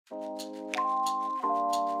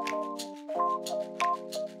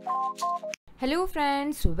Hello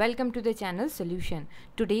friends, welcome to the channel Solution.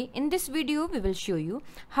 Today in this video we will show you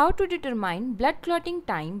how to determine blood clotting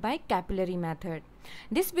time by capillary method.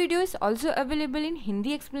 This video is also available in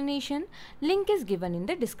Hindi explanation. Link is given in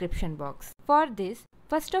the description box. For this,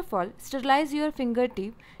 first of all, sterilize your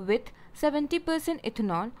fingertip with 70%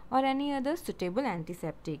 ethanol or any other suitable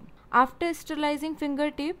antiseptic. After sterilizing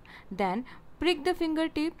fingertip, then prick the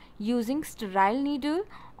fingertip using sterile needle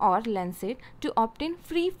or lancet to obtain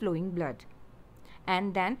free flowing blood.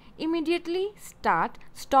 And then immediately start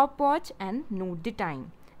stopwatch and note the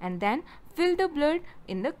time, and then fill the blood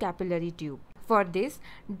in the capillary tube. For this,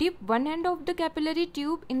 dip one end of the capillary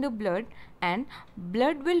tube in the blood and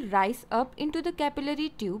blood will rise up into the capillary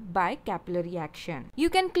tube by capillary action. You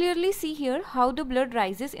can clearly see here how the blood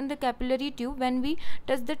rises in the capillary tube when we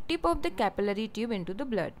touch the tip of the capillary tube into the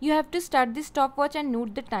blood. You have to start the stopwatch and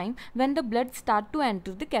note the time when the blood start to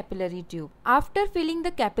enter the capillary tube. After filling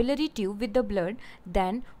the capillary tube with the blood,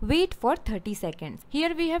 then wait for 30 seconds.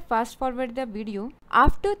 Here we have fast forward the video.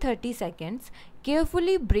 After 30 seconds,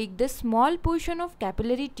 carefully break the small portion of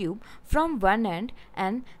capillary tube from one end,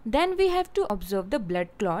 and then we have to observe the blood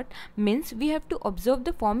clot, means we have to observe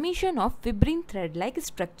the formation of fibrin thread like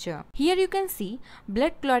structure. Here you can see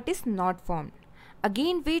blood clot is not formed.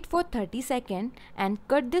 Again wait for 30 seconds and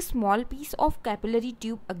cut the small piece of capillary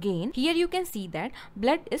tube again. Here you can see that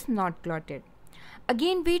blood is not clotted.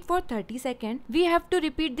 Again wait for 30 seconds. We have to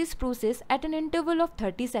repeat this process at an interval of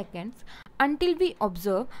 30 seconds until we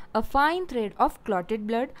observe a fine thread of clotted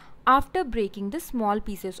blood after breaking the small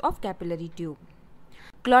pieces of capillary tube.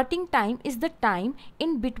 Clotting time is the time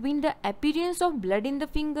in between the appearance of blood in the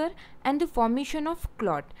finger and the formation of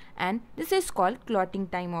clot, and this is called clotting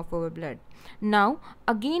time of our blood. Now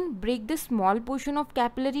again break the small portion of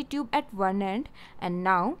capillary tube at one end, and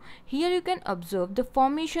now here you can observe the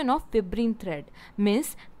formation of fibrin thread,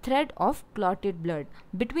 means thread of clotted blood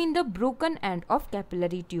between the broken end of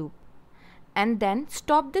capillary tube. And then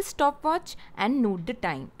stop the stopwatch and note the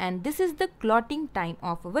time, and this is the clotting time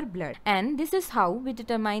of our blood, and this is how we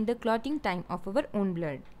determine the clotting time of our own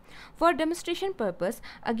blood. For demonstration purpose,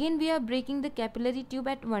 again we are breaking the capillary tube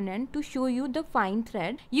at one end to show you the fine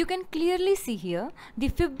thread. You can clearly see here the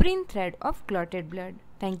fibrin thread of clotted blood.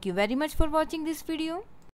 Thank you very much for watching this video.